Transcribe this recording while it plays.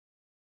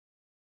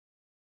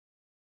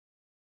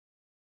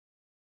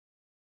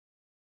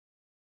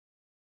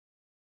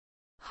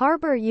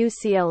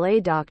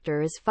Harbor-UCLA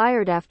doctor is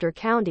fired after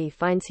county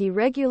finds he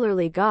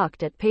regularly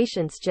gawked at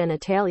patient's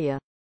genitalia.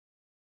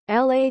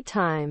 LA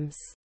Times.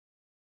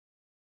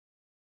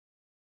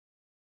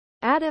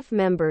 ADF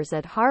members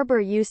at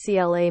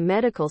Harbor-UCLA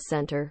Medical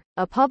Center,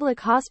 a public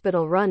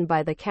hospital run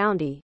by the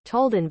county,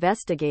 told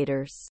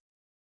investigators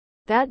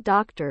that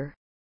Dr.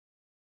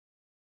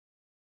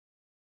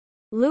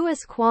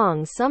 Louis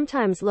Kwong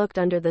sometimes looked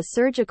under the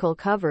surgical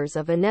covers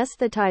of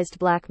anesthetized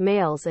black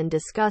males and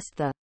discussed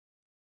the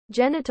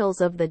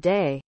genitals of the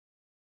day.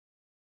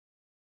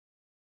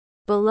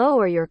 Below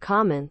are your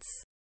comments.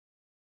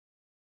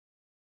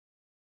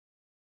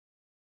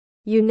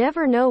 You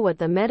never know what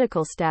the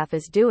medical staff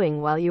is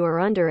doing while you are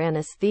under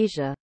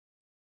anesthesia.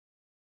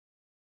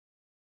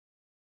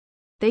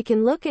 They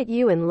can look at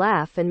you and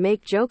laugh and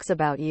make jokes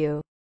about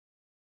you.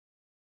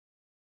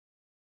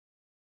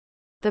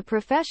 The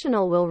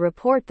professional will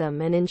report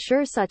them and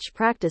ensure such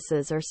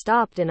practices are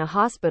stopped in a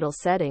hospital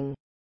setting.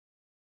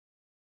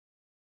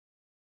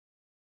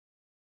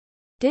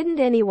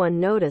 Didn't anyone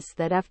notice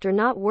that after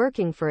not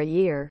working for a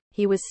year,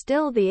 he was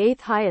still the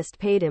 8th highest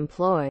paid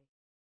employee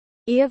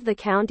of the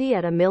county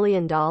at $1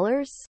 million?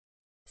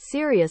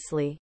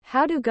 Seriously,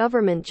 how do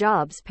government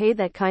jobs pay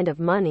that kind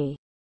of money?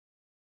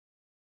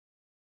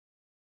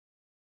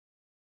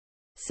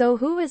 So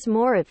who is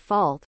more at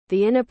fault,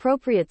 the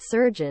inappropriate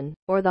surgeon,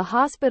 or the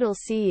hospital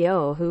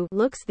CEO who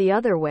looks the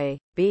other way?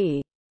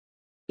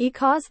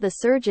 Because the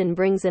surgeon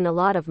brings in a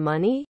lot of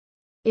money?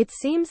 It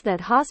seems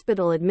that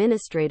hospital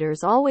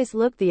administrators always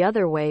look the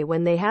other way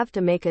when they have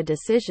to make a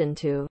decision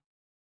to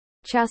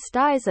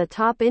chastise a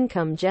top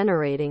income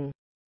generating.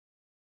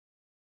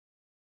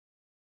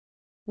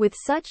 With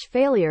such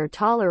failure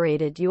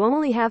tolerated, you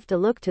only have to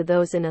look to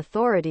those in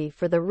authority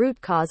for the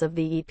root cause of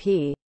the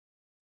EPIC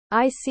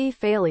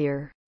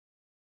failure.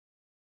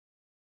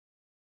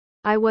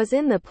 I was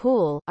in the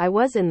pool.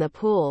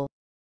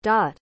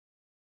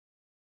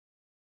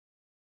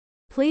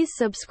 Please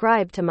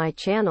subscribe to my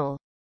channel.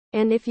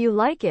 And if you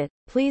like it,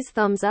 please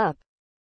thumbs up.